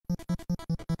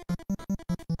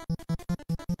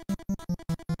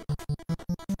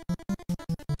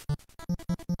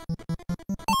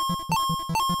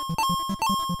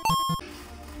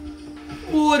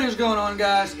What is going on,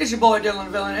 guys? It's your boy Dylan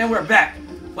the Villain, and we're back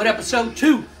with episode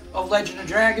 2 of Legend of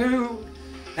Dragoon.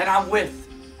 And I'm with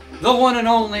the one and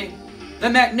only, the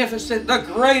magnificent, the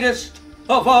greatest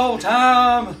of all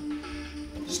time,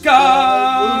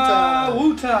 Sky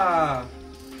Wutai.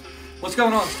 What's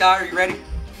going on, Sky? Are you ready?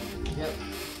 Yep.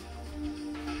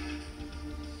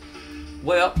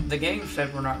 Well, the game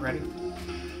said we're not ready.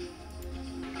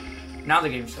 Now the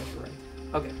game says we're ready.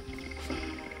 Okay.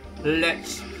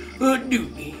 Let's do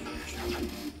this.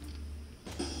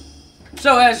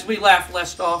 So as we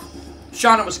left off,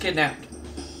 Shauna was kidnapped,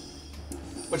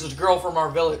 which is a girl from our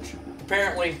village.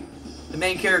 Apparently, the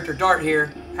main character, Dart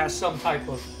here, has some type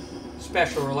of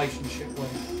special relationship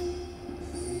with her.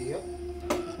 Yep.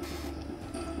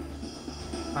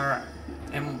 Alright.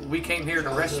 And we came here to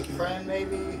rescue her. A friend,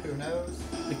 maybe? Who knows?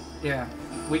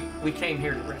 We came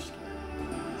here to rescue her.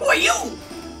 Who are you?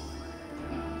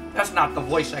 That's not the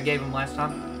voice I gave him last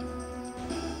time.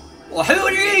 Well, who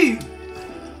are you?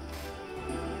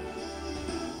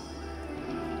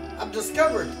 I've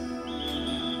discovered.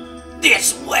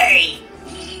 This way!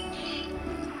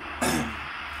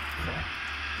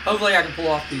 Hopefully I can pull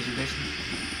off these additions.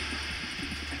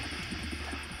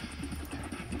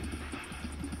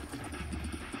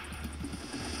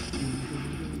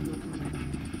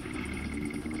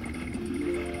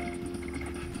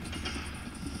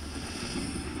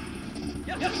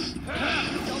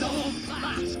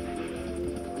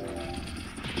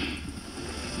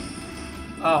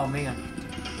 Oh man.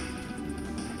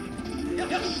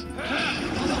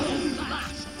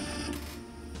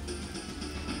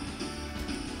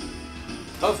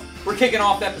 Oh, we're kicking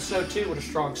off episode 2 with a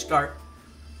strong start.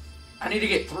 I need to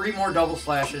get 3 more double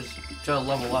slashes to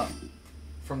level up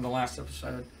from the last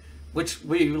episode, which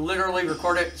we literally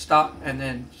recorded, stopped, and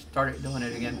then started doing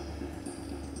it again.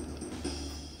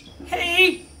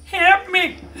 Hey, help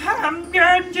me!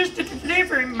 I'm just a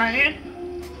delivery man.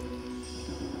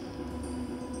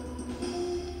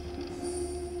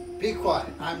 Be quiet.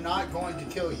 I'm not going to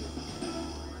kill you.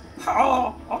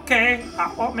 Oh, okay.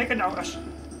 I won't make a notice.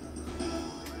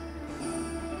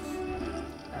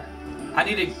 I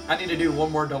need to do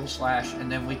 1 more double slash,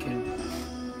 and then we can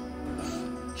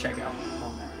check out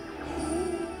on that.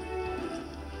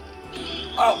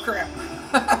 Oh crap!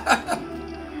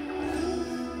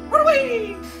 Run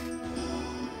away!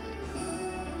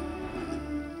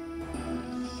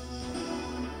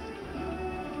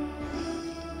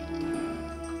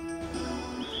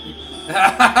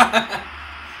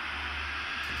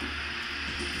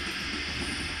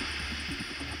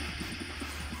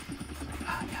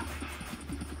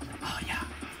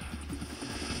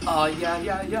 Oh yeah.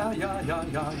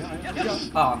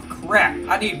 Oh crap!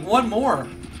 I need 1 more.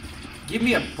 Give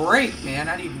me a break, man.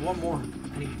 I need 1 more.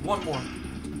 I need 1 more.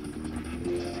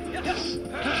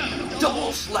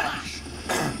 Double slash.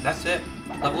 That's it.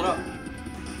 Level it up.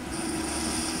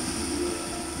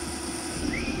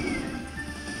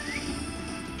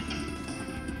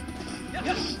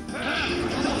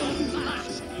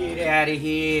 Get out of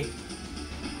here.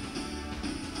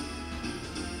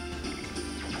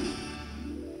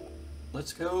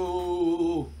 Let's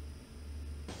go.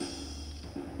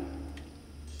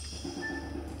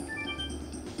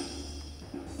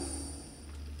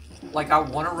 Like, I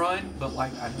want to run, but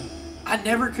like I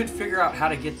never could figure out how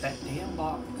to get that damn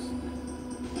box.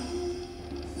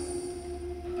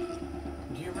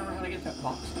 Do you remember how to get that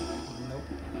box? Nope.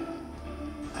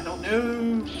 I don't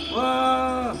know.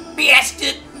 Whoa!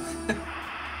 Bastard!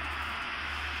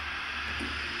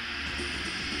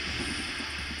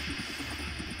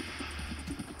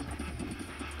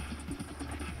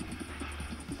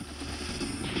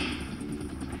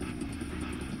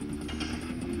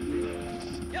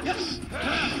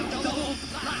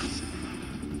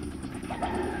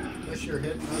 Unless you're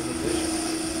hitting those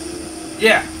additions.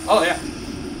 Yeah. Oh yeah.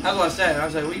 That's what I said. I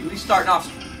was like, we starting off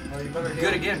Well, you better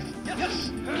good again.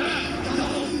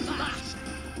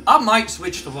 I might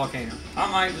switch to Volcano.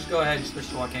 I might just go ahead and switch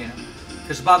to Volcano.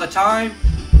 Because by the time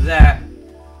that...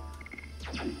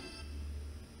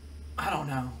 I don't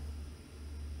know.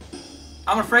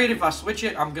 I'm afraid if I switch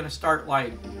it, I'm going to start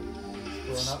like...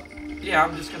 Going up. Yeah,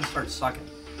 I'm just going to start sucking.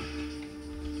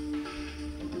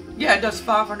 Yeah, it does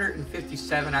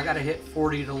 557. I got to hit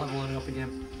 40 to level it up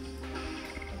again.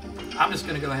 I'm just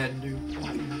going to go ahead and do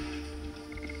Volcano.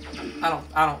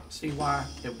 I don't see why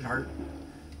it would hurt.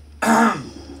 I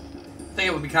think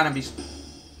it would be kind of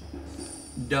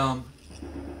dumb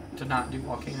to not do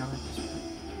Volcano at this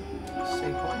point.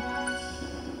 Save point.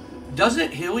 Does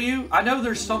it heal you? I know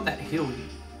there's some that heal you.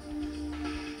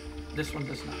 This one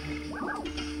does not heal you.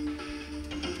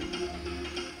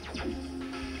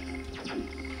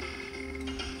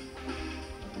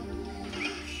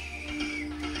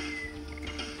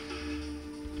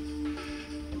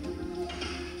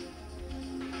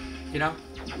 You know?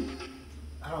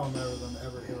 I don't remember them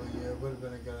ever healing you. It would have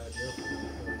been a good idea for them to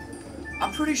heal you, but...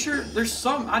 I'm pretty sure there's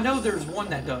some. I know there's one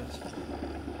that does.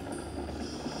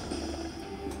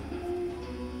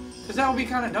 Because that would be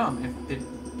kind of dumb if it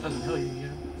doesn't heal you, you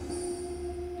know?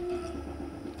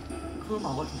 Who am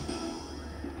I looking at?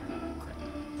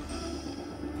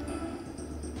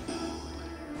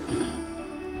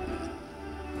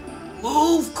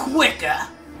 Move quicker!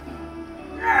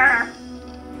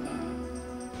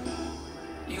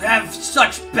 You have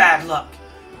such bad luck.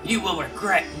 You will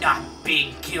regret not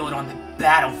being killed on the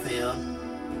battlefield.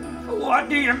 What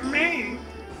do you mean?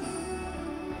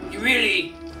 You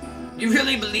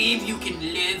really believe you can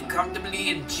live comfortably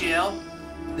in jail?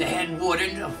 The head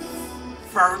warden of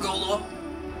Fergal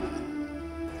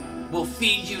will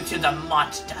feed you to the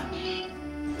monster.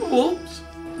 Oops.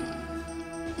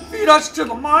 Feed us to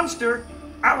the monster?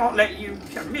 I won't let you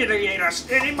humiliate us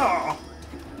anymore.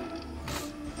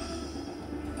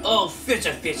 Oh,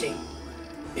 fizzy.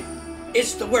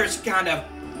 It's the worst kind of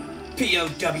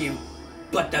POW,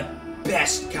 but the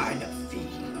best kind of feed.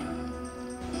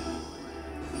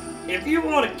 If you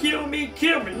want to kill me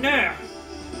now.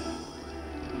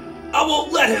 I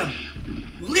won't let him.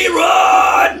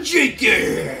 Leroy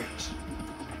Jenkins!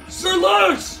 Sir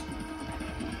Lewis!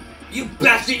 You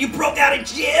bastard, you broke out of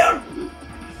jail?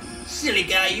 Silly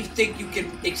guy, you think you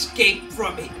can escape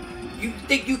from it? You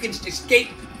think you can escape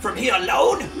from here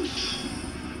alone?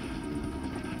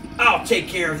 I'll take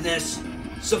care of this.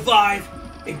 Survive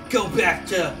and go back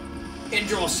to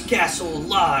Indros Castle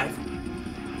alive.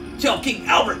 Tell King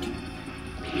Albert.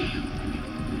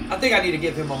 I think I need to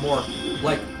give him a more,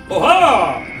 like,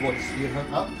 oh-ha! voice, you know?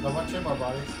 Oh, no one two more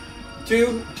bodies.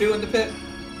 Two in the pit.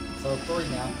 So 3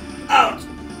 now.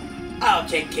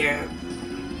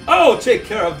 I'll take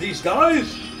care of these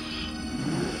guys.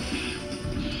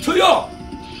 To ya!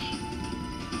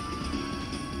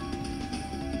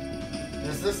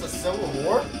 Is this a civil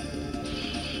war?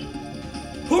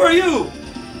 Who are you?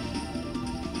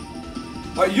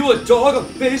 Are you a dog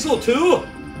of Basil too?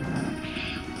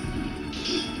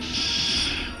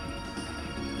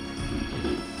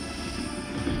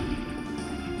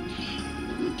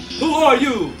 Who are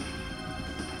you?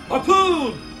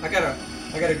 Harpoon! I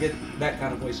gotta get that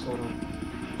kind of voice going on.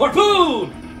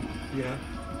 Harpoon! You know?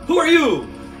 Who are you?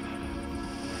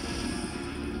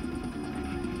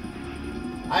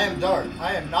 I am Dart.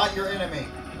 I am not your enemy.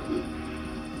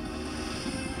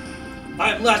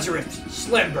 I am Lazarus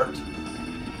Slambert.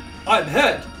 I'm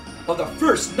head of the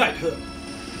first knighthood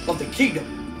of the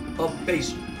kingdom of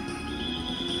Basil.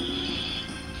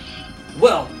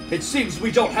 Well, it seems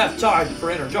we don't have time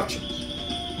for introductions.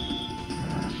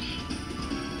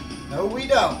 No, we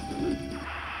don't.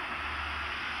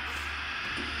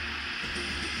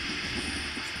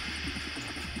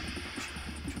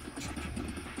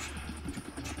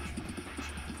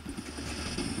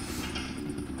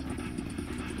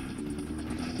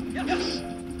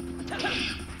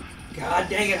 God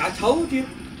dang it, I told you.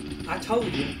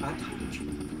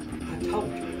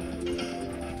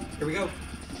 Here we go.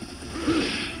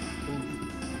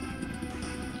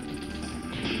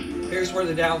 Here's where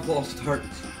the downfall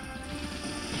starts.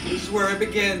 This is where it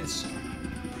begins.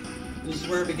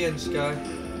 Guy.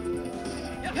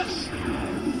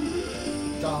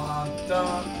 Dun,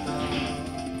 dun, dun.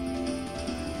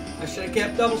 I should have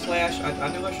kept double slash. I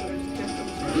knew I should have kept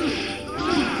double slash.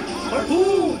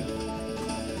 Harpoon!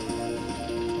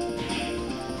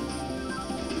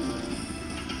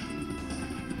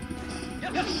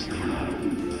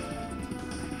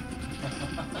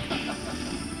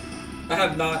 I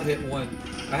have not hit one.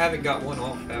 I haven't got one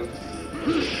off, have I?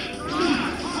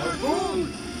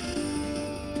 Harpoon!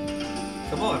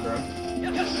 Come on, bro.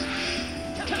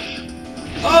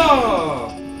 Oh!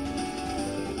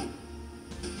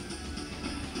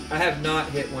 I have not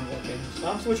hit one volcano, so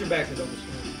I'm switching back to double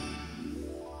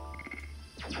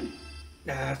slash.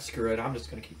 Nah, screw it. I'm just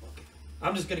gonna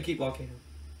keep volcano.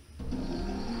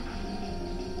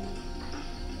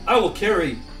 I will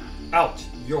carry out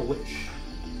your wish.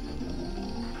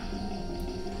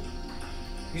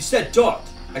 You said Dart.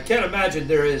 I can't imagine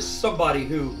there is somebody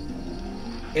who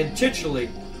intentionally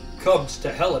comes to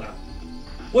Helena.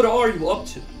 What are you up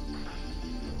to?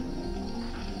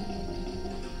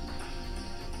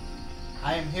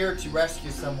 I am here to rescue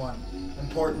someone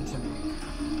important to me.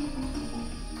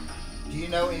 Do you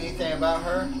know anything about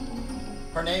her?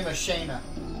 Her name is Shayna.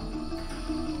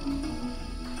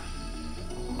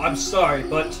 I'm sorry,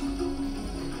 but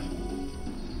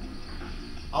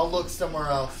I'll look somewhere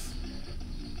else.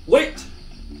 wait!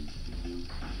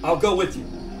 I'll go with you.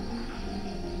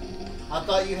 I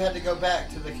thought you had to go back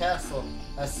to the castle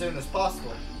as soon as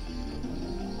possible.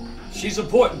 She's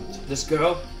important, this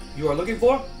girl you are looking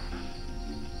for.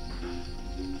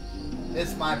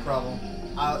 It's my problem.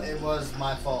 It was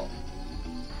my fault.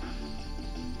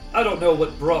 I don't know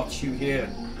what brought you here,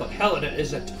 but Helena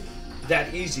isn't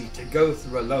that easy to go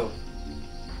through alone.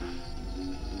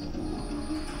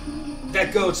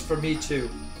 That goes for me too.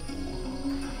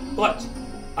 But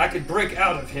I could break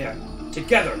out of here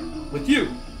together with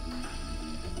you.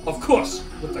 Of course,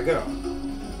 with the girl.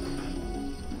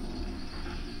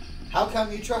 How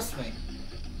come you trust me?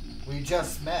 We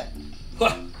just met.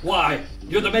 Why?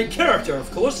 You're the main character, of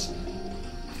course.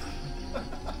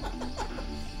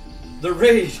 The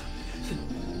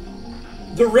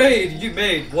raid you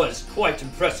made was quite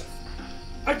impressive.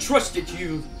 I trusted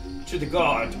you to the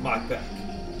guard my back.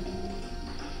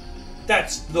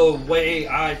 That's the way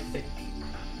I think.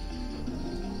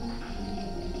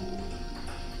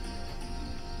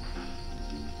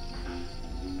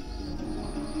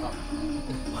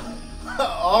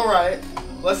 All right,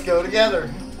 let's go together.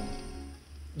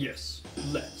 Yes,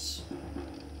 let's.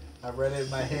 I read it in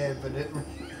my head, but it.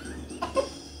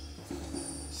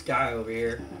 Sky over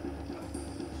here.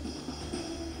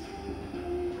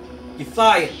 You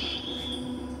fired.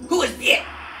 Who is it?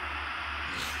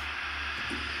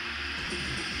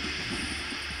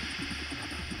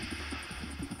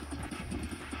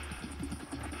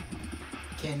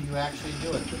 Can you actually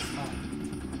do it this time?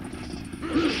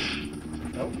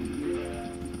 Nope.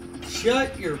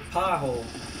 Shut your pie hole.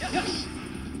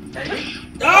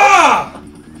 Ah!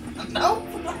 Nope.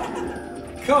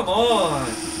 Come on.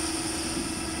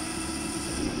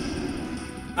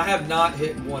 I have not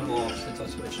hit one off since I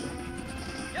switched it.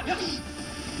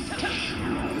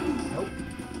 Nope.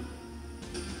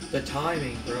 The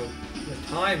timing, bro. The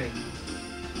timing.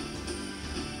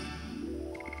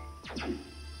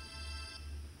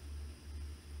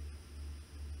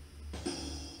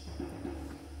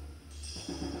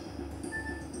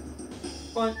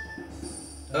 What?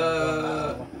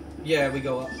 Yeah, we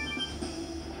go up.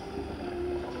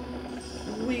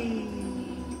 Wee.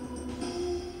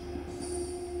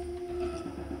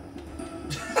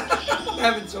 I'm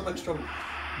having so much trouble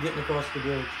getting across the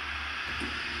bridge.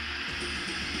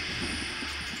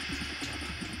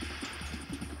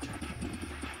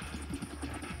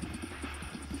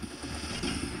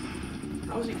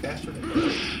 How is he faster than me?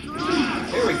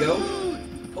 There we go.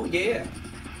 Oh yeah.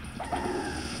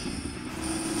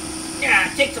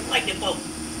 Yeah, take some lightning bolt.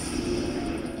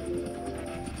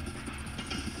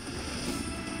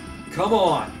 Come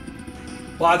on.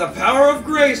 By the power of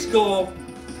Grayskull.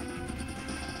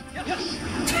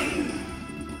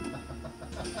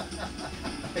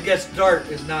 I guess Dart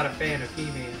is not a fan of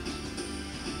He-Man.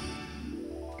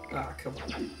 Ah, come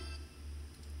on.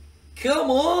 Come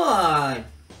on!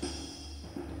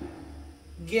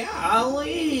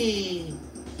 Golly!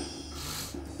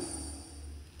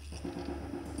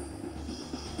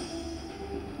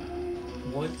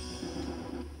 One.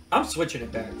 I'm switching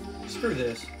it back. Screw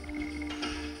this.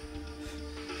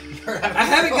 I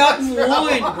haven't gotten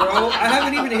one, bro. I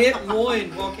haven't even hit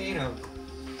one volcano.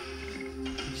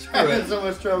 I'm having so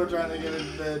much trouble trying to get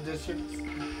into the additions.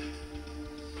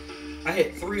 I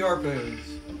hit 3 harpoons.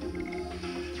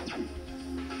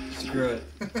 Screw it.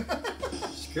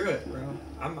 Screw it, bro.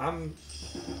 I'm.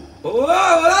 Whoa,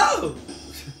 whoa!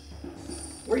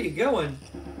 Where are you going?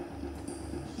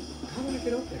 How do I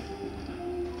get up there?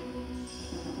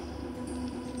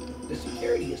 The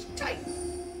security is tight.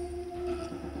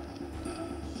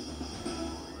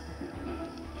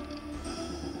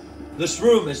 This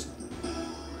room is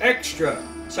extra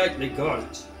tightly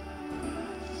guarded.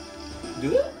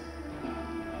 Do it?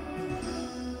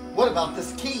 What about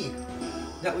this key?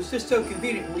 That was just so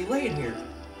conveniently laying here.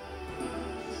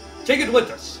 Take it with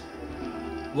us.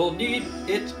 We'll need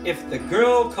it if the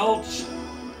girl called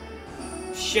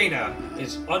Shayna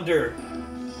is under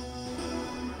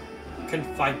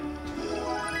confinement.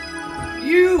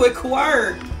 You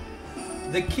acquired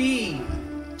the key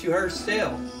to her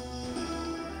cell.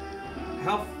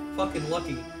 How fucking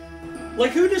lucky.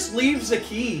 Like, who just leaves the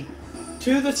key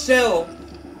to the cell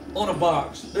on a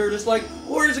box? They're just like,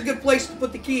 where's a good place to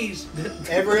put the keys?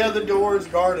 Every other door is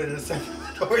guarded except for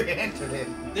the door you entered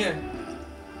in. Yeah.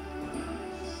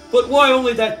 But why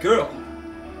only that girl?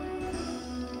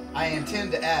 I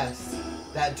intend to ask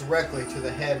that directly to the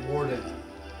head warden.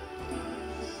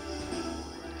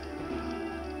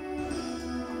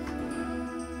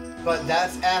 But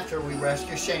that's after we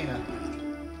rescue Shayna.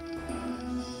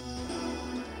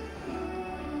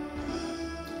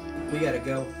 We gotta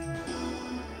go.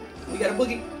 We gotta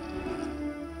boogie.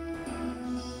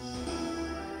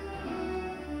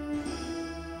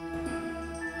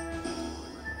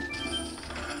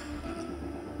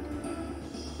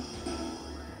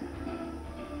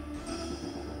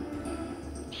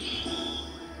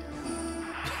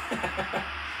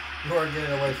 You weren't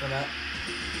getting away from that.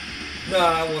 No,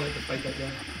 I wanted to fight that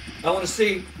guy. I want to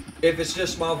see if it's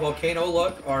just my volcano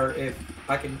luck or if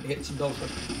I can hit some double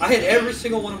slashes. I hit every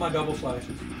single one of my double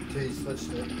slashes. Until you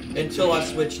switched it. Until I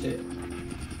switched it.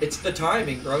 It's the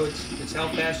timing, bro. It's how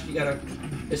fast you gotta...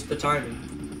 It's the timing.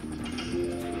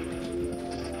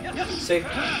 See?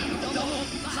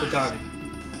 It's the timing.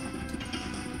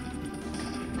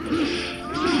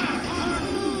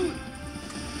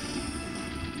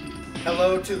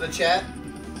 Hello to the chat.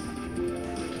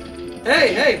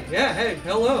 Hey, yeah, hey,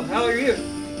 hello, how are you?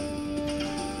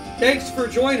 Thanks for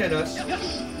joining us. You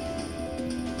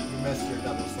missed your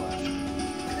double slash.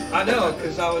 I know,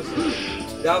 because I was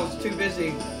too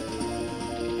busy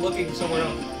looking somewhere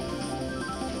else.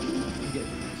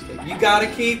 You gotta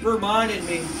keep reminding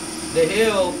me the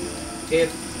hill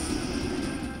if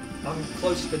I'm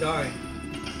close to dying.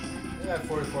 You got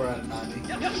 44 out of 90.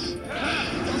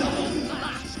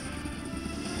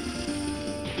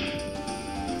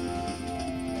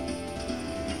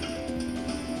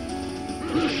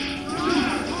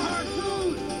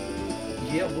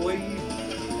 Yeah, boy.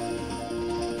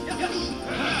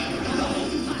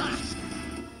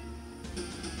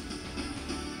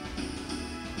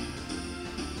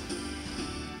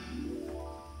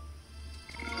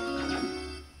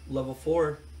 Level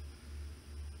 4.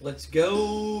 Let's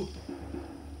go.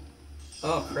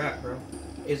 Oh crap, bro.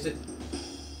 Is it?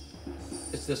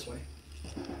 It's this way.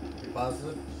 You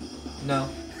positive? No.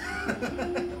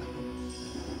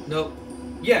 Nope.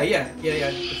 Yeah.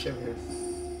 It's over here.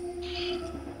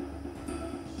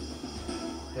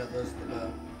 Yeah, there's the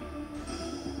bell.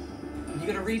 You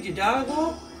gonna read your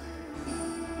dialogue?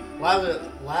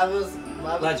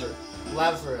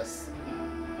 Lazarus.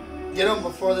 Get them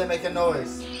before they make a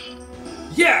noise.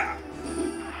 Yeah!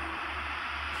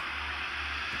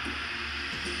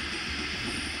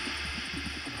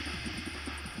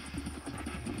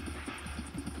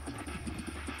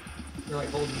 They're like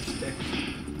holding sticks.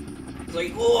 It's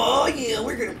like, oh yeah,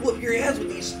 we're gonna whoop your ass with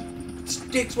these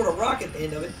sticks with a rock at the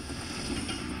end of it.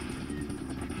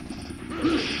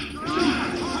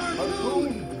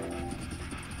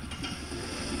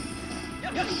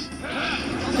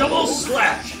 Double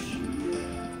slash!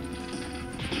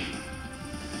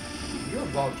 You're a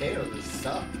volcano, this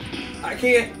sucks. I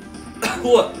can't.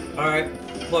 Look, alright,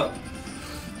 look.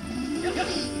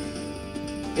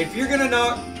 If you're gonna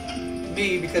knock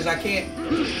me because I can't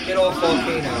get off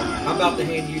volcano, I'm about to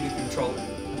hand you the controller.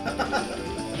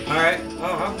 Alright?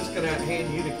 Oh, I'm just gonna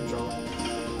hand you the controller.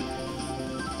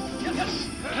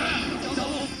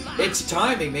 It's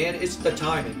timing, man. It's the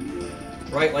timing.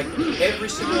 Right? Like, every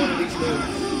single one of these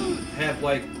moves have,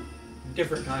 like,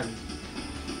 different timing.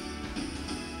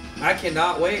 I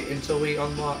cannot wait until we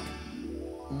unlock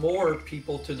more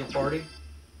people to the party.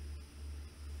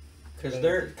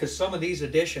 Because some of these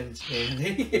additions, man,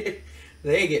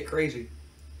 they get crazy.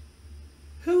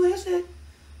 Who is it?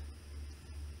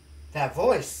 That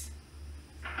voice.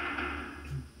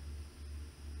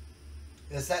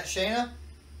 Is that Shayna?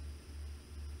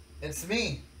 It's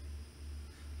me.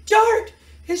 Dart!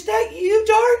 Is that you,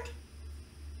 Dart?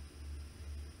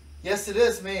 Yes, it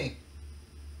is me.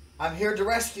 I'm here to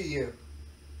rescue you.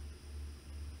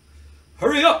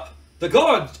 Hurry up! The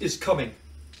guard is coming.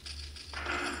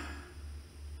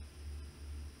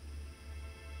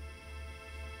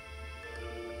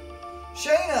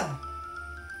 Shayna!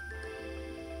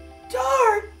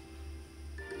 Dart!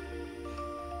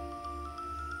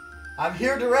 I'm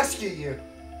here to rescue you.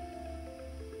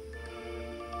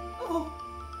 Oh.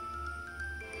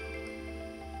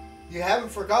 You haven't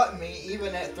forgotten me,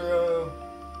 even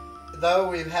though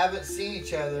we haven't seen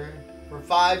each other for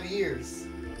 5 years.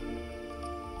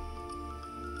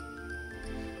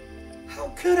 How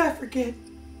could I forget?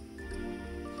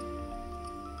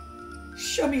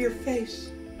 Show me your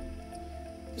face.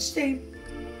 The same.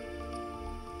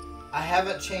 I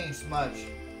haven't changed much.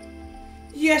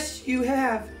 Yes, you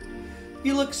have.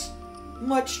 You look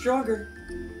much stronger.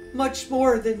 Much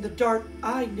more than the Dart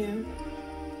I knew.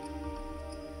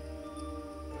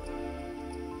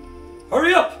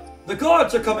 Hurry up! The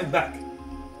guards are coming back.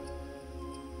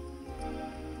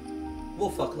 We'll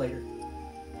fuck later.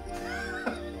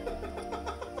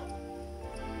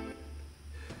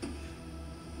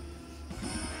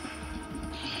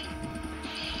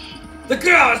 The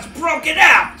girl is broken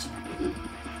out!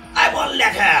 I won't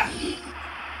let her!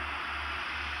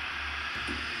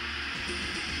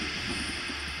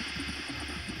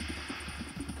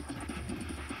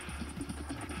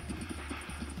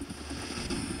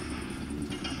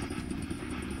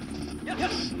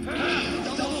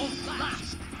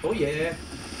 Oh yeah.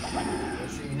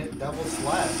 She can hit double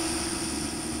slash.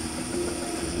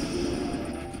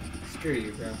 Screw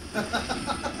you, bro.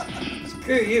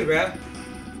 Screw you, bro.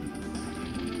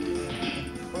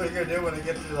 What are you gonna do when I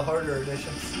get to the harder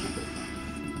editions?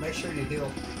 Make sure you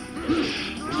heal.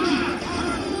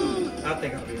 I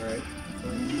think I'll be alright.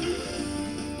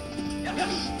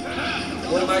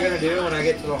 What am I gonna do when I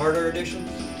get to the harder editions?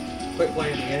 Quit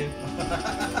playing the game.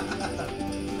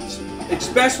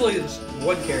 Especially this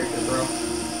one character, bro.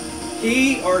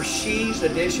 He or she's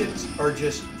additions are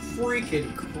just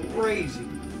freaking crazy.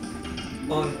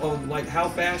 On like how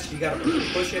fast you gotta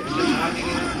push it and the timing in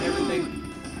it and everything.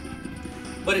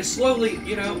 But it's slowly,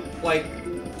 you know, like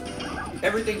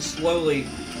everything slowly,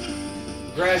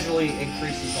 gradually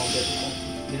increases on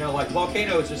difficulty. You know, like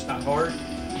Volcano is just not hard.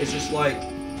 It's just like,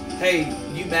 hey,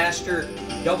 you master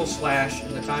double slash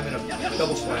and the timing of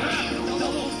double slash,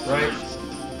 right?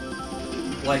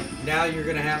 Like now you're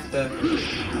gonna have to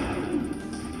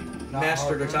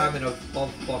master the timing of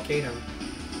Volcano.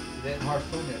 You didn't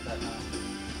harpoon it that time.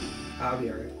 I'll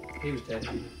be alright. He was dead.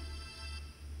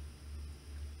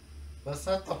 That's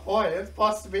not the point. It's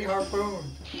supposed to be harpooned.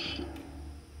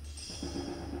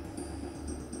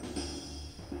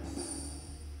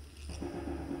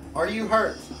 Are you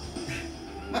hurt?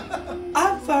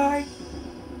 I'm fine.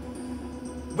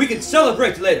 We can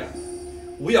celebrate later.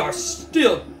 We are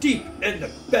still deep in the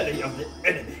belly of the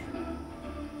enemy.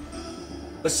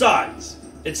 Besides,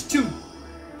 it's too...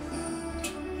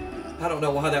 I don't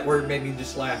know why that word made me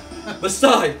just laugh.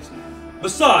 Besides,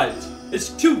 it's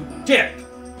too damp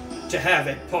to have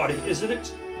a party, isn't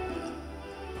it?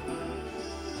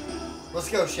 Let's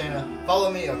go, Shayna. Follow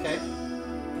me, okay?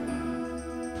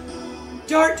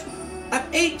 Dart, I'm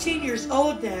 18 years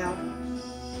old now.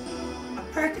 I'm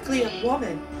practically a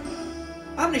woman.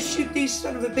 I'm gonna shoot these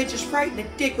son of a bitches right in the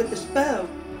dick with this bow.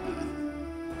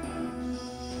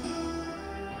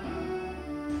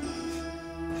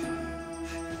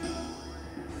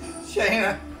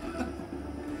 Shayna.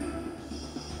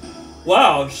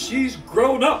 Wow, she's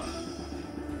grown up.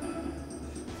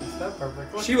 Is that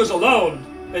perfect? She was alone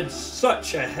in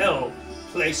such a hell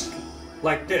place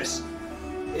like this.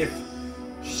 If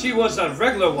she was a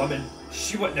regular woman,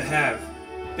 she wouldn't have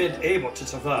been able to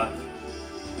survive.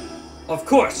 Of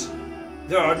course,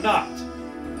 there are not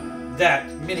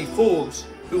that many fools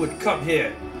who would come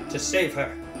here to save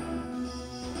her.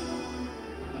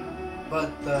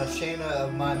 But the Shayna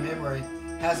of my memory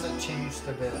hasn't changed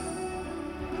a bit.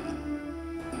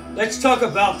 Let's talk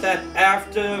about that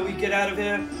after we get out of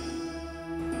here.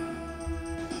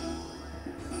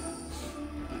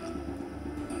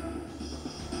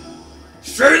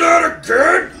 Say that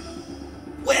again?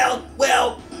 Well,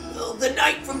 the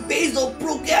knight from Basil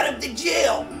broke out of the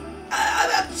jail.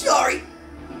 I'm sorry.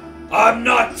 I'm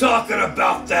not talking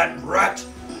about that rat.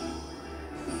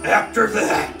 After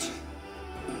that.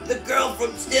 The girl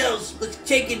from Stills was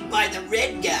taken by the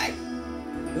red guy.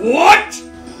 What?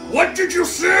 What did you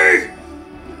say?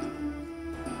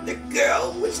 The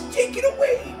girl was taken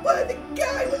away by the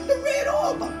guy with the red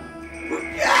armor.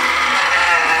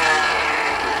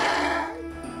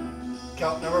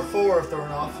 Count number 4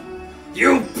 thrown off.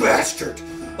 You bastard!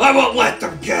 I won't let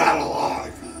them get out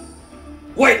alive!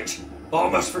 Wait!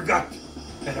 Almost forgot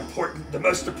the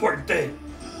most important thing.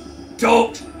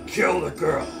 Don't kill the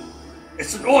girl.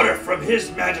 It's an order from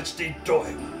His Majesty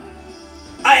Doyle.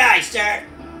 Aye, aye, sir.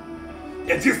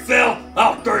 If you fail,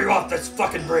 I'll throw you off this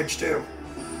fucking bridge too.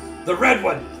 The red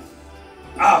one,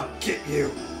 I'll get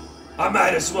you. I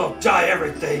might as well dye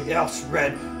everything else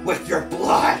red with your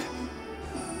blood.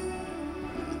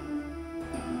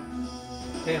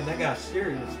 Damn, that got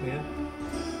serious, man.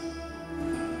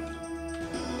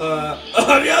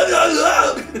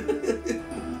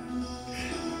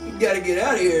 You gotta get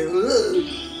out of here.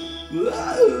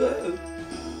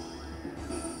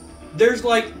 There's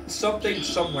like something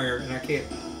somewhere and I can't.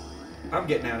 I'm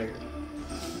getting out of here.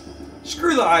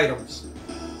 Screw the items.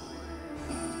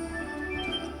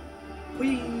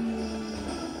 Whee.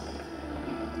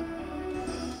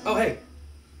 Oh, hey.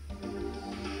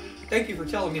 Thank you for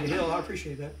telling me to heal. I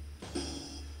appreciate that.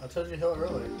 I told you to heal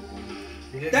earlier.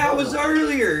 You didn't That heal was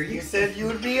earlier. earlier. You said you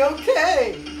would be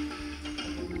okay.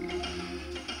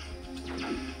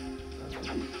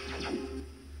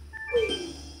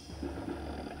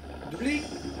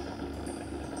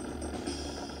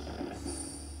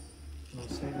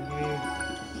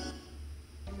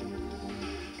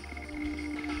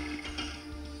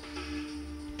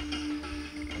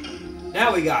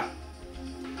 now we got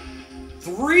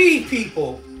 3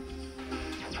 people.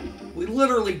 We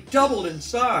literally doubled in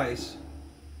size.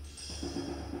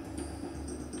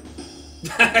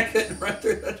 I couldn't run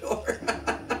through the door.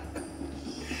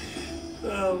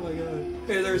 Oh my god.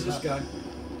 Hey, there's this guy.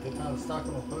 Good time to stock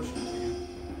on a potion.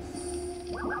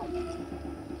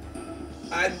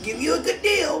 I'd give you a good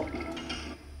deal.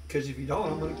 Because if you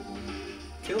don't, I'm going to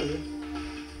kill you.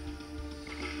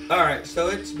 Alright, so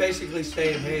it's basically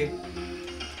saying, hey,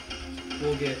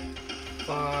 we'll get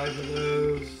 5 of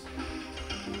those.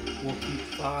 We'll keep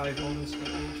 5 on us at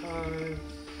all times.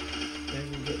 And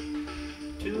we'll get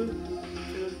 2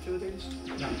 of these.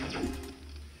 No,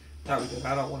 that was good.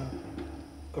 I don't want to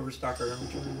overstock our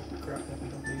inventory with crap that we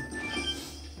don't need.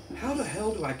 How the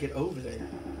hell do I get over there?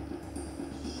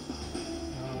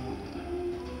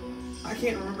 I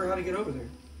can't remember how to get over there.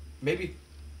 Maybe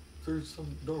through some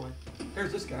doorway.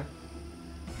 There's this guy.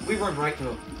 We run right to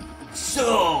him.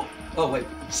 So! Oh, wait.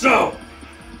 So!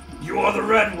 You are the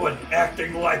red one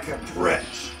acting like a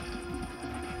prince.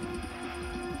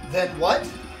 Then what?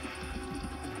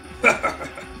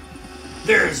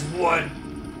 There's one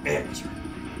answer.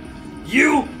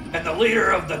 You and the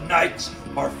leader of the knights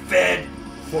are feed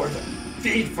for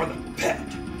the pet.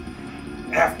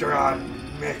 After I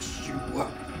mix you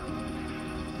up.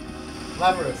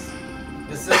 Leverus,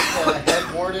 is this the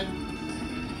head warden?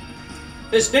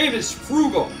 His name is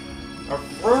Frugal. Or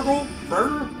Frugal?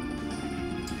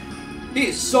 He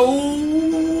is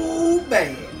so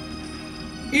bad.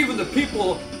 Even the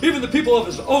people of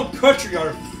his own country are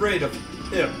afraid of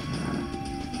him.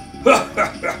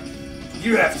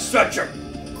 You have such a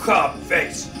calm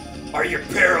face. Are you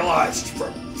paralyzed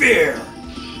from fear?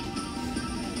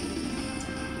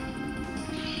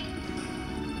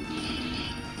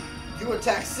 You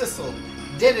attacked Sissel,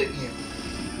 didn't you?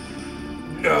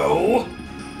 No.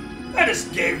 I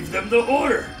just gave them the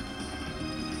order.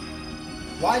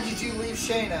 Why did you leave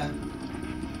Shayna?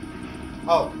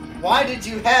 Oh, why did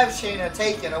you have Shayna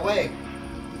taken away?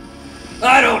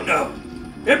 I don't know.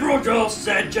 Ibrodol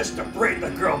said just to bring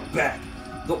the girl back.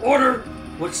 The order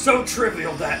was so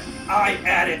trivial that I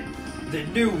added the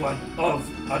new one of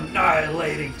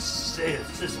annihilating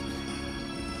Sissel.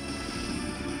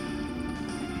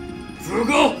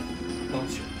 Frugal? Oh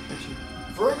shit, that's you.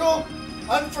 Virgil?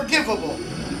 Unforgivable.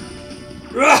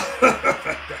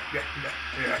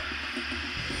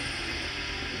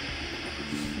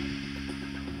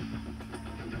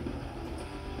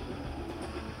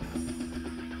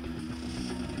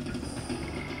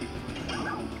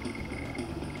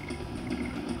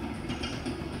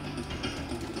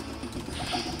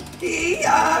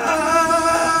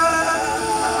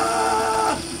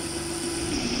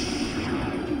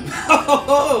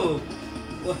 Oh,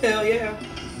 well, hell yeah.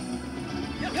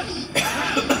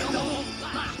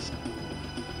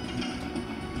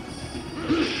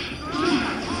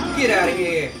 Get out of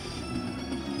here.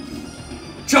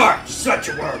 Charge, such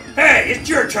a word. Hey, it's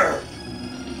your turn.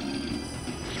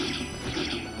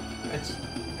 That's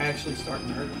actually starting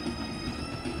to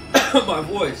hurt my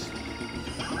voice.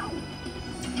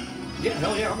 Yeah,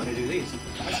 hell yeah, I'm gonna do these.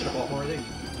 I should have bought more of these.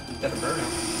 Instead of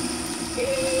burnout.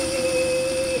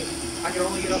 I can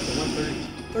only get up to 130.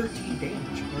 13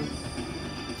 damage, bro.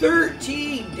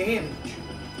 13 damage.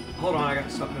 Hold on, I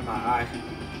got something in my eye.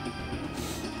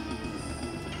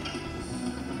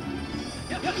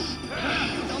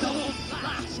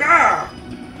 Ah!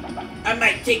 I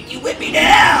might take you with me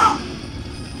now!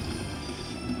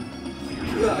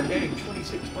 God dang,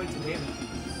 26 points of damage.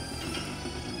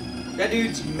 That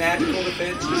dude's magical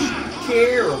defense is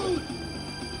terrible.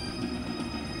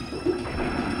 He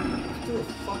threw a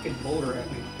fucking boulder at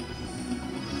me.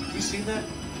 You seen that?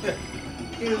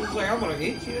 He was like, I'm gonna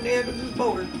hit you in the head with this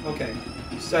boulder. Okay,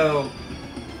 so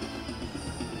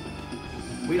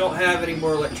we don't have any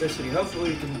more electricity.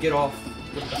 Hopefully we can get off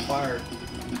with the fire.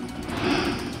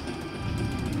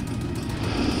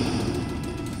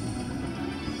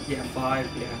 Yeah, 5,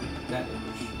 yeah, that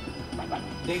image.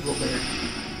 Dingleberry.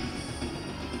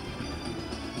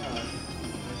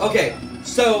 Okay,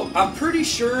 so I'm pretty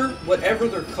sure whatever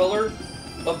their color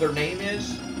of their name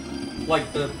is,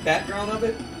 like the background of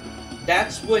it,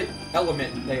 that's what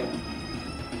element they are.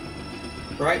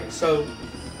 Right? So,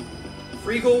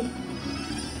 Fregal,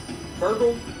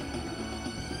 Fergal,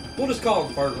 we'll just call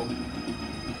him Fergal.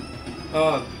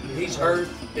 He's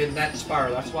Earth, and that's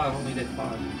Fire. That's why I only did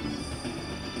 5.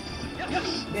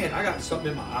 Man, I got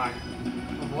something in my eye.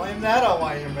 I'll blame that on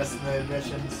why you're missing the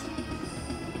missions.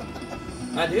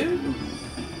 I do.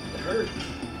 It hurts.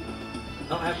 I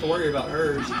don't have to worry about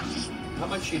hers. How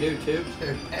much you do, too?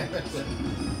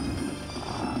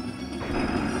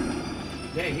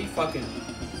 Dang, he fucking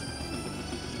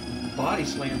body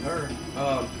slammed her.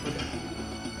 Okay.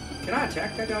 Can I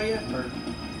attack that guy yet? Or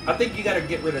I think you gotta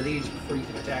get rid of these before you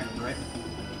can attack him, right?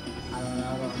 I don't know.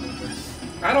 I don't remember.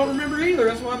 I don't remember either.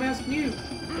 That's why I'm asking you.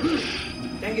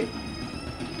 Dang it.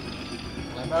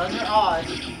 Lemon on your eye.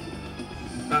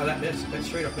 Oh, that missed. That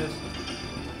straight up missed.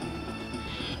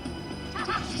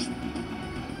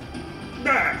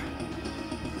 Nah.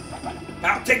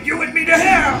 I'll take you with me to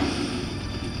hell!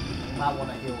 You might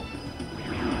want to heal.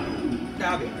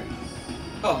 Nah, I'll be alright.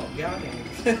 Oh, yeah, okay.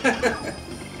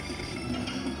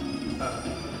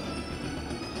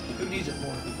 Who needs it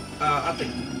more? I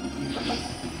think you.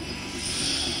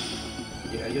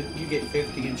 Yeah, you get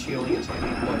 50 and she only gets like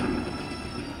what?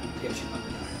 Yeah, she's not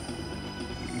gonna die.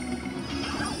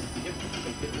 Yep.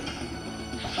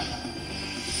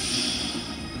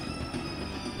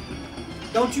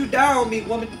 Don't you die on me,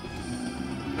 woman!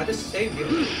 I just saved you.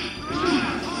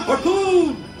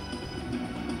 Harpoon!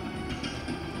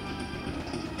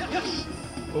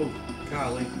 Oh,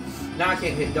 golly. Now I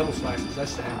can't hit double slashes,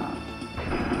 that's sad.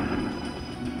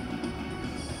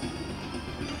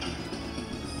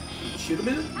 Shoot him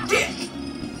in the dick!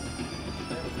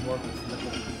 That was more of his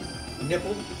nipple.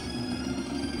 Nipple.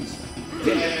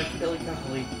 Yeah, Billy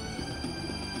golly.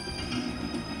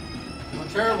 You're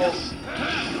terrible.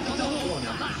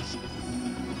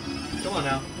 Come on now. Come on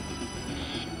now.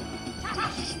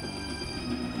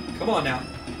 Come on now.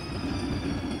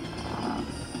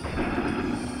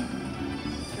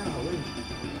 Golly.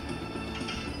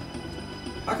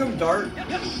 How come Dart?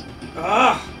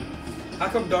 Ah! How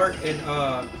come Dart and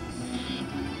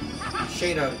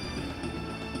Shayna,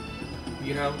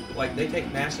 you know, like they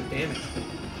take massive damage, but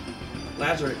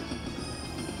Lazarus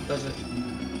doesn't.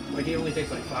 Like he only takes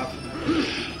like 5 from that.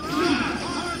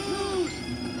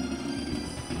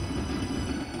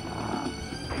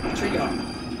 Tree off.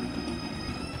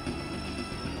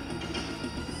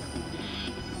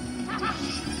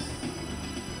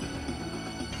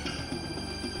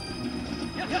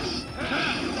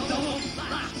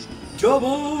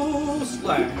 Double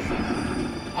slash.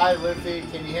 Hi, Luffy.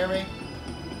 Can you hear me?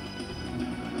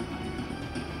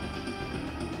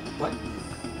 What?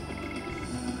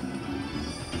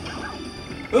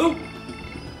 Who?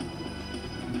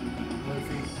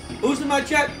 Luffy. Who's in my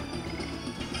chat?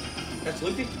 That's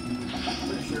Luffy?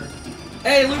 Pretty sure.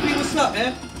 Hey, Luffy, what's up,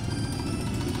 man?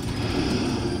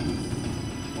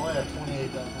 Only at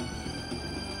 28 that time.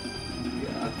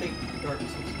 Yeah, I think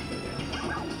Darkness is go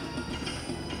down.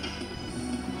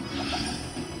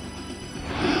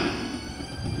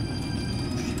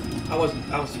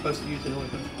 I was supposed to use it only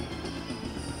but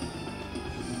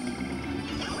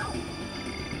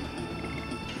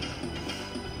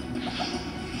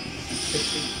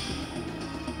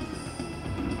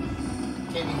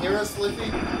Can you hear us, Luffy?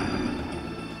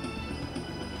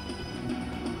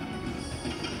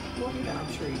 well, yeah,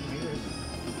 I'm sure you can hear us.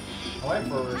 I wait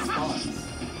for a response.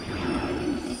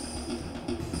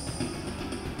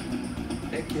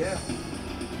 Heck yeah.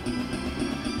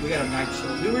 We got a night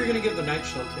shield. Who are we gonna give the night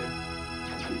shield to? I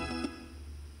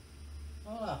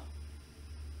don't know.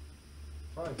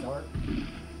 Probably Dart.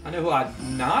 I know who I'm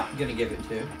not gonna give it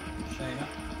to. Shayna.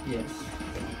 Yes.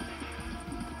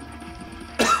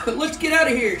 Let's get out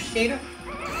of here, Shayna.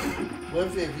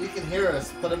 Luffy, if you can hear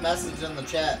us, put a message in the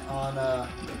chat on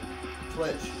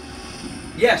Twitch.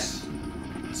 Yes.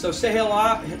 So say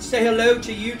hello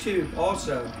to YouTube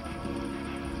also.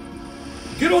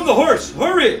 Get on the horse,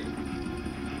 hurry!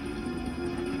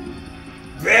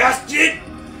 Bastard!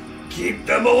 Keep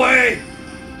them away!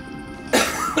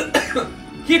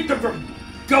 Keep them from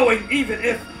going even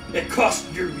if it costs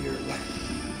you your life.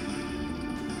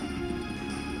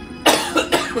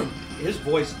 His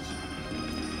voices.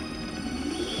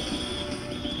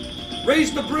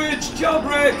 Raise the bridge,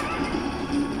 jailbreak!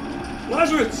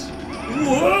 Lazarus!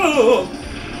 Whoa!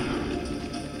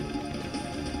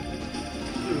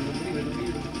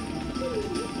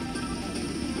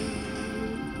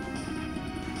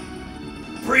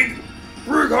 Bring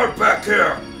her back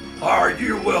here, or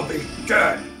you will be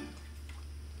dead.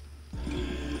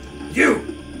 You!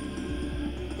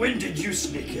 When did you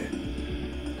sneak in?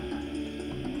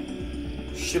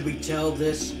 Should we tell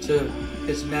this to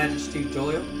His Majesty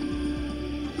Doyle?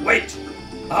 Wait!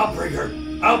 I'll bring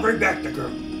back the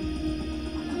girl.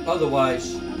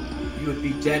 Otherwise, you would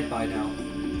be dead by now.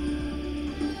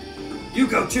 You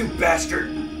go too, bastard!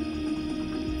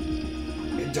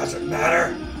 It doesn't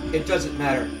matter. It doesn't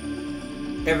matter.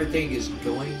 Everything is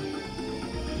going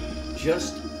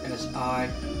just as I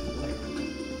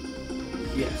planned.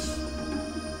 Yes.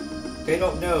 They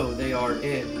don't know they are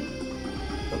in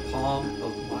the palm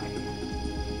of my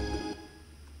hand.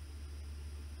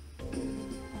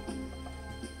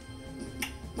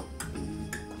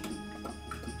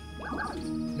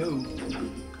 No.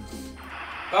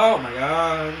 Oh my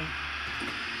god.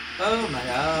 Oh my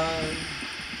god.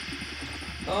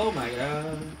 Oh my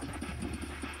god.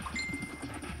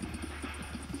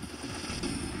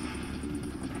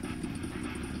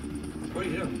 What are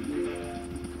you doing?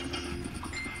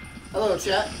 Hello,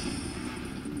 chat.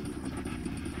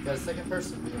 Got a second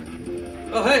person here.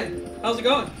 Oh hey, how's it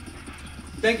going?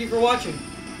 Thank you for watching.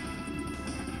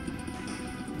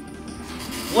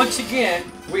 Once again,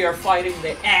 we are fighting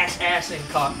the ass and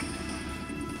cock.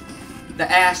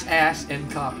 The ass and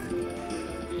cock.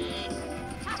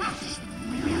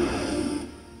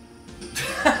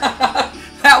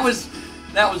 that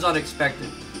was unexpected.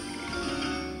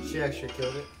 She actually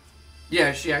killed it.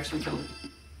 Yeah, she actually killed it.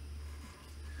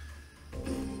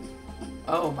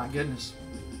 Oh my goodness.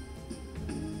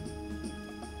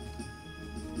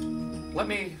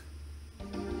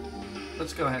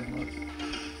 Let's go ahead and look.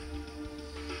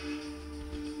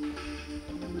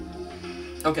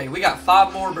 Okay, we got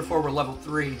 5 more before we're level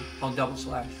 3 on double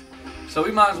slash. So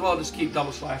we might as well just keep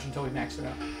double slash until we max it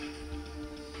out.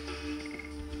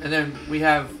 And then we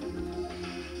have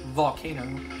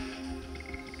volcano.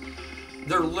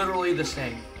 They're literally the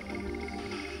same.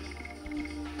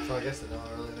 So I guess it don't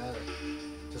really matter.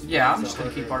 Just Yeah, I'm just gonna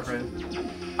keep our bread.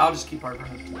 I'll just keep our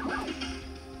bread.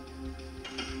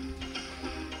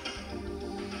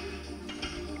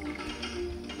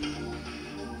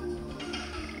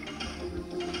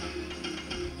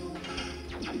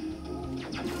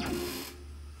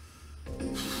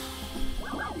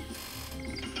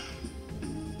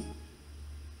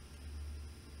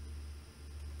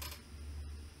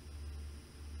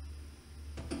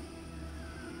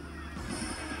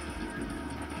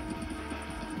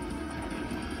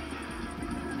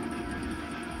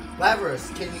 Lazarus,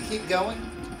 can you keep going?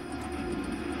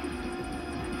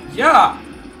 Yeah!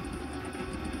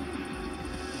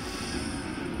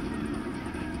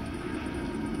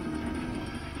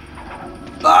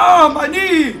 Oh, my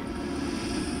knee!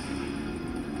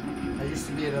 I used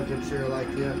to be an adventurer like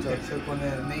you until I took one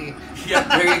in the knee. Yeah,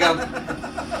 there you go.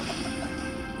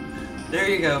 There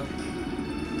you go.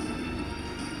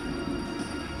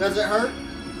 Does it hurt?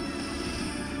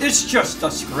 It's just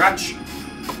a scratch.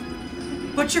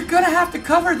 But you're gonna have to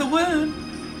cover the wound.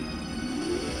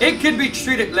 It can be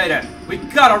treated later. We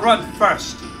gotta run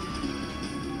first.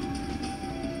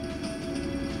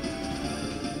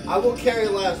 I will carry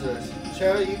Lazarus.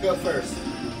 Cheryl, you go first.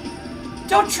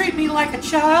 Don't treat me like a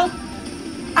child.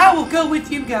 I will go with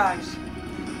you guys.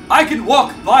 I can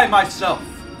walk by myself.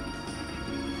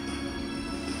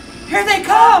 Here they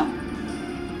come.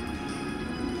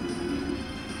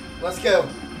 Let's go.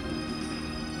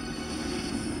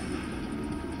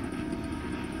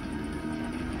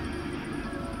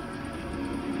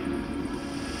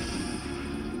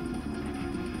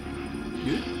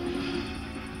 Good.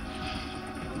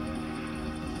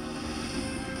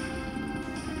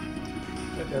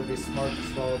 I think that'd be smart to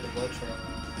follow the blood trail.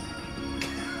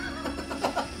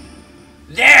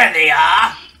 There they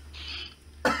are!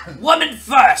 Woman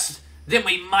first, then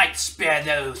we might spare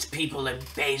those people in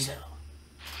Basil.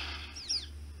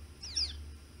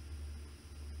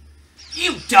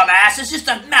 You dumbass, it's just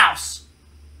a mouse!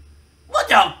 Well,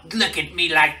 don't look at me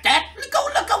like that. Go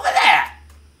look over there!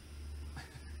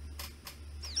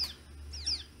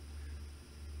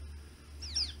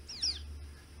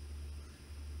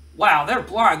 Wow, they're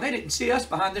blind. They didn't see us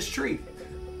behind this tree.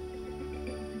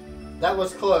 That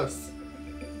was close.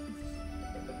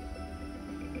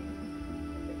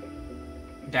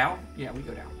 Down? Yeah, we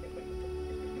go down.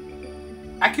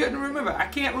 I couldn't remember. I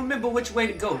can't remember which way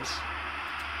it goes.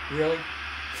 Really?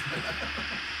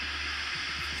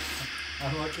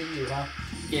 Unlucky you, huh?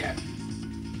 Yeah.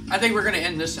 I think we're going to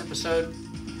end this episode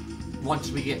once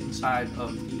we get inside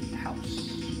of the house.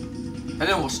 And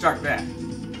then we'll start back.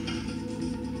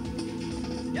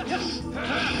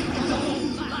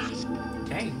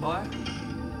 Dang, boy.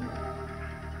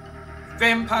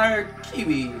 Vampire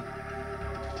Kiwi.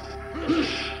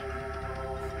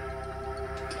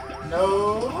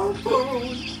 No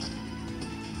harpoon.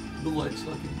 Blood's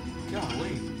looking.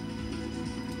 Golly.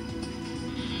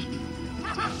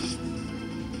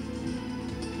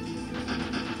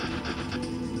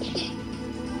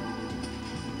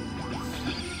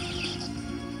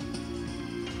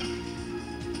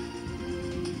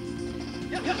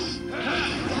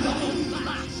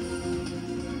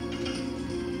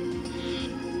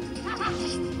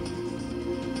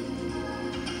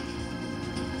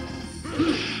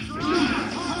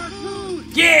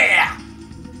 Yeah!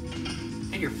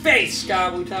 In your face, Sky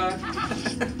Wutai.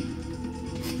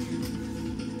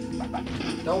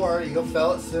 Don't worry, you'll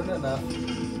feel it soon enough.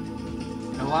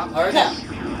 No, I'm Alright now.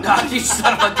 No, you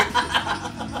son of a...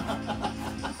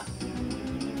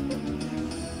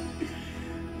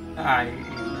 I...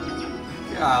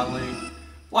 Golly.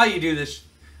 Why you do this?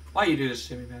 Why you do this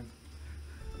to me, man?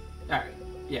 Alright.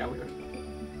 Yeah, we're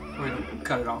gonna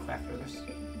cut it off after this.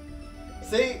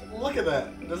 See, look at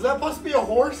that. Does that supposed to be a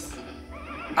horse?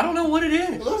 I don't know what it It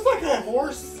is. looks like a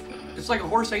horse. It's like a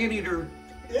horse anteater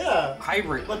Yeah.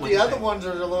 hybrid. But the looking other thing. ones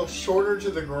are a little shorter to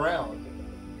the ground.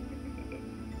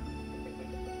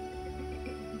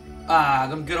 Ah,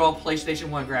 them good old PlayStation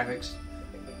 1 graphics.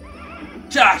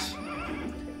 Josh!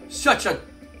 Such a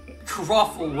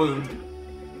awful wound.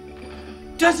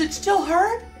 Does it still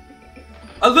hurt?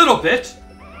 A little bit.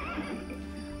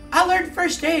 I learned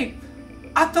first aid.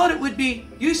 I thought it would be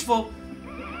useful,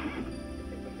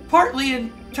 partly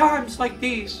in times like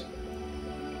these.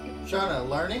 Shona,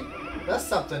 learning? That's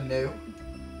something new.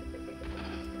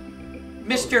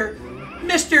 Mr.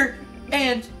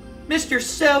 and Mr.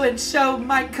 So-and-so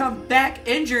might come back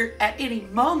injured at any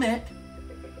moment.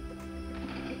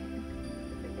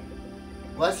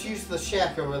 Let's use the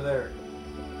shack over there.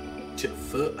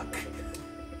 Fuck.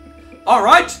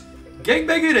 Alright,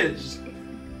 gangbang it is.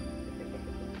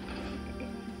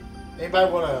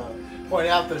 Anybody want to point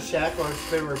out the shack where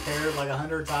it's been repaired like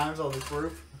 100 times on this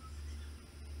roof?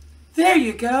 There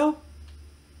you go.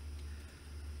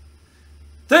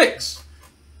 Thanks.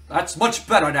 That's much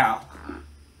better now.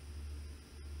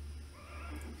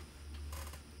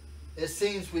 It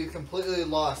seems we've completely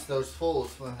lost those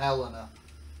fools from Helena.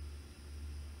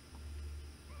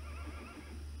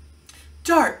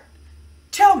 Dart,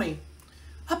 tell me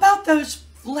about those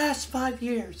last 5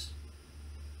 years.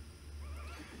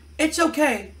 It's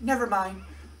okay, never mind.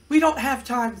 We don't have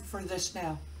time for this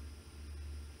now.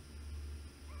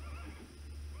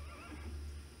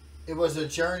 It was a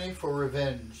journey for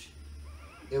revenge.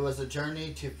 It was a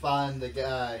journey to find the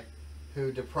guy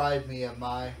who deprived me of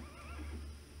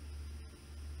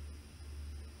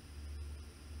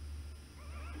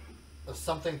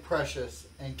something precious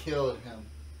and kill him.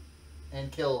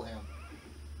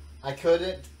 I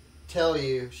couldn't tell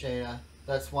you, Shayna.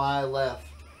 That's why I left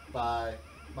by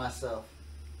myself.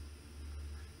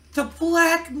 The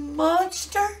Black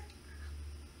Monster?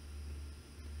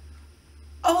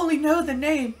 I only know the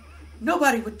name.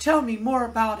 Nobody would tell me more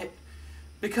about it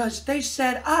because they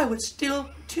said I was still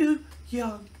too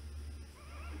young.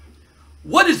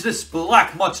 What is this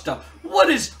black monster? What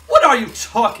are you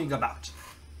talking about?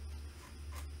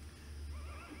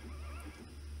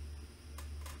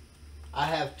 I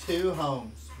have 2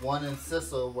 homes. One in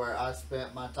Sicily where I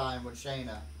spent my time with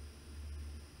Shayna.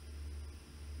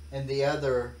 And the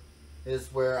other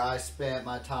is where I spent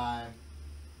my time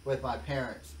with my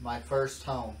parents. My first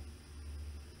home.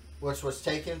 Which was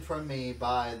taken from me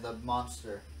by the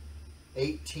monster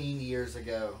 18 years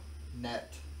ago.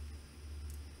 Net.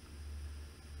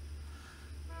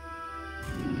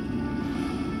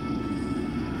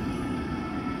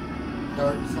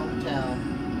 Dart's hometown.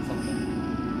 Something.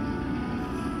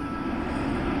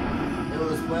 It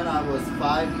was when I was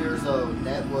 5 years old.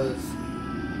 Net was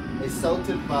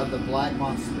assaulted by the Black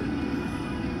Monster.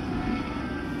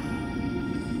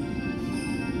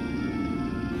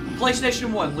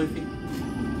 PlayStation 1, Luffy.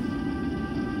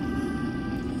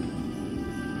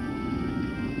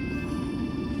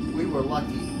 We were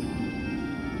lucky.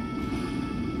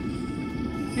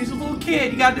 He's a little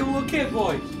kid. You gotta do a little kid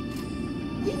voice.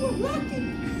 We were lucky.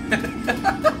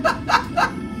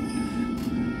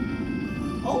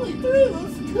 Only 3 of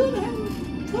us could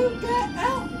have got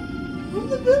out from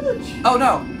the village. Oh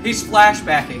no, he's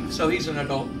flashbacking, so he's an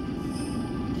adult.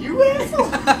 You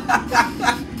asshole!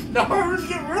 The horrors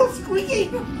get real squeaky.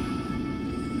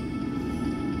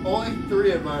 Only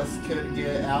 3 of us could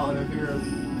get out of here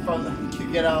from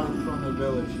the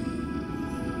village.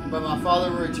 But my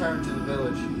father returned to the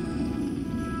village.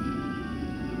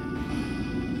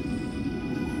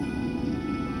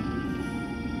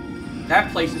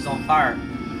 That place is on fire.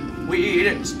 We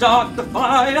didn't start the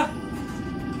fire,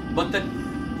 but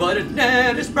its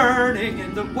net is burning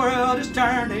and the world is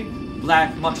turning.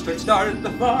 Black Monster started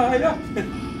the fire.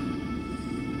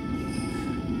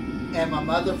 And my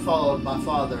mother followed my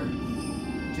father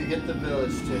to get the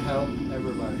village to help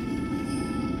everybody.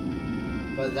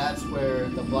 But that's where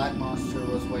the Black Monster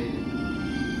was waiting.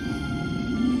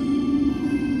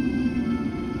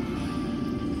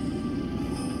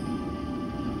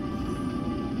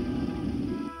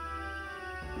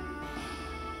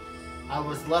 I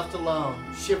was left alone,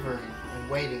 shivering and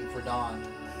waiting for dawn.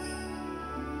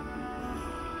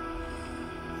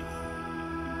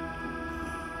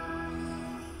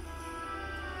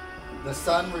 The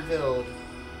sun revealed,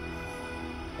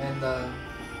 and the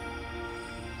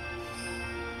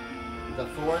the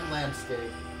foreign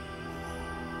landscape.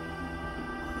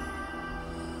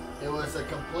 It was a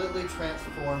completely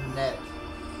transformed net.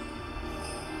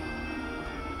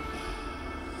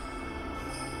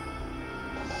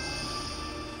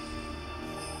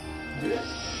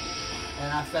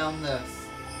 And I found this.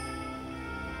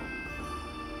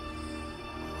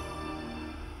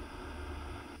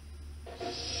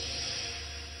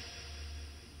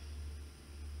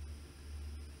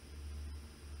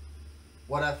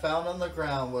 What I found on the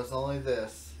ground was only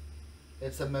this.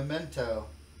 It's a memento.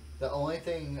 The only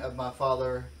thing of my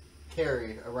father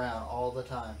carried around all the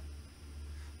time.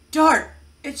 Dart!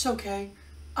 It's okay.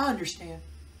 I understand.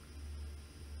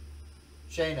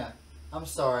 Shayna, I'm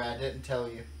sorry I didn't tell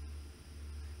you.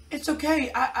 It's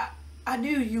okay. I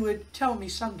knew you would tell me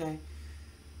someday.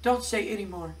 Don't say any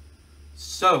more.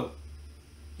 So,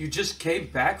 you just came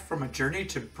back from a journey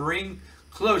to bring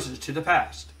closure to the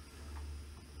past.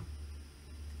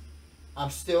 I'm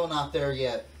still not there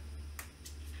yet.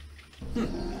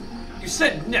 You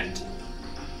said net.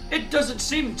 It doesn't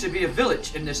seem to be a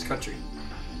village in this country.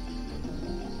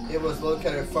 It was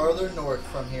located farther north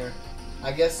from here.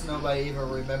 I guess nobody even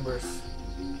remembers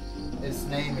its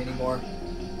name anymore.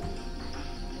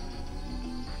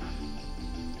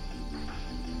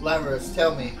 Lazarus,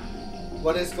 tell me,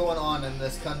 what is going on in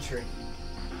this country?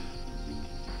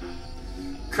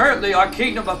 Currently, our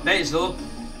kingdom of Basil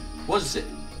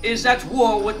is at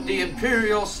war with the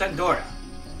Imperial Sandora.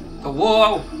 The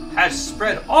war has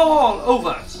spread all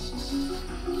over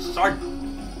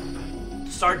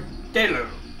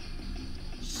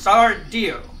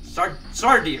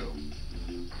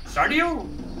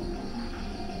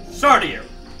Sardio.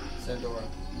 Sandora.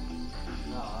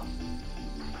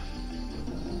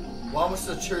 Why was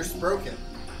the truce broken?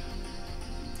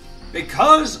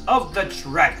 Because of the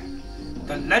dragon.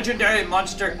 The legendary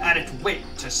monster added weight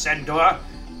to Sandora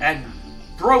and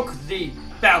broke the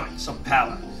balance of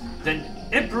power. Then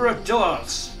Emperor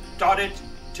Doris started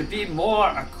to be more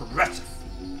aggressive.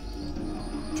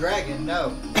 Dragon,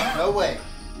 no. No way.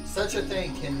 Such a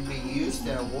thing can be used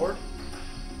in a war?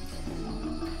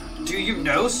 Do you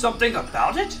know something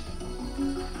about it?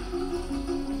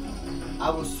 I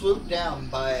was swooped down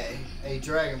by a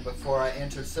dragon before I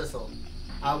entered Sicily.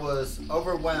 I was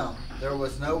overwhelmed. There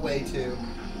was no way to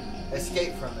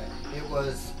escape from it.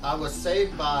 I was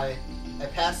saved by a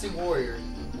passing warrior.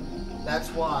 That's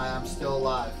why I'm still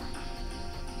alive.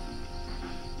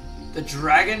 The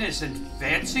dragon is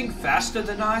advancing faster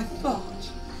than I thought.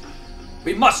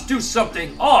 We must do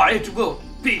something or it will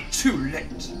be too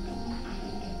late.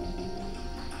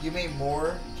 You mean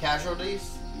more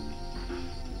casualties?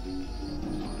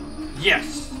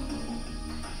 Yes.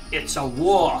 It's a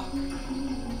war.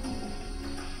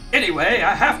 Anyway,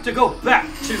 I have to go back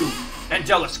to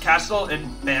Angelus Castle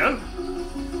in Bell.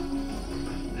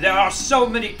 There are so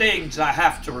many things I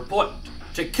have to report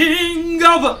to King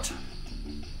Albert.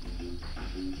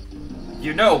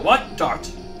 You know what,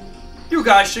 Dart? You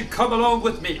guys should come along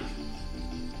with me.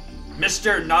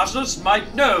 Mr. Nasus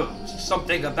might know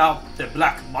something about the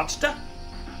Black Monster.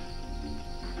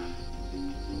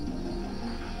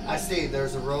 I see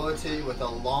there's a royalty with a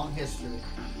long history.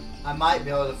 I might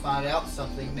be able to find out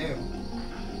something new.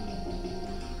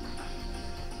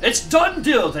 It's done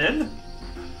deal then.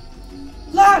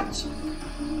 Lads,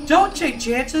 don't take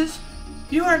chances.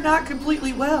 You are not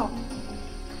completely well.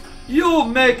 You'll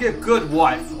make a good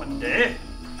wife one day.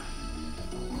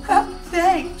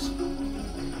 Thanks.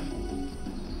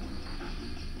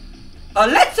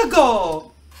 Let's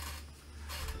go.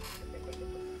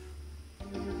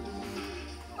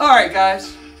 Alright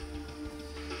guys,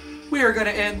 we are going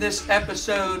to end this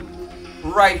episode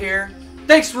right here.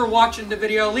 Thanks for watching the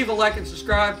video. Leave a like and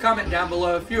subscribe. Comment down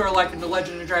below if you are liking the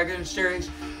Legend of Dragoon series.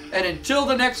 And until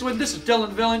the next one, this is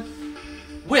Dylan Villain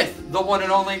with the one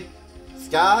and only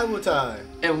Sky Wutai.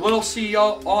 And we'll see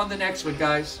y'all on the next one,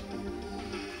 guys.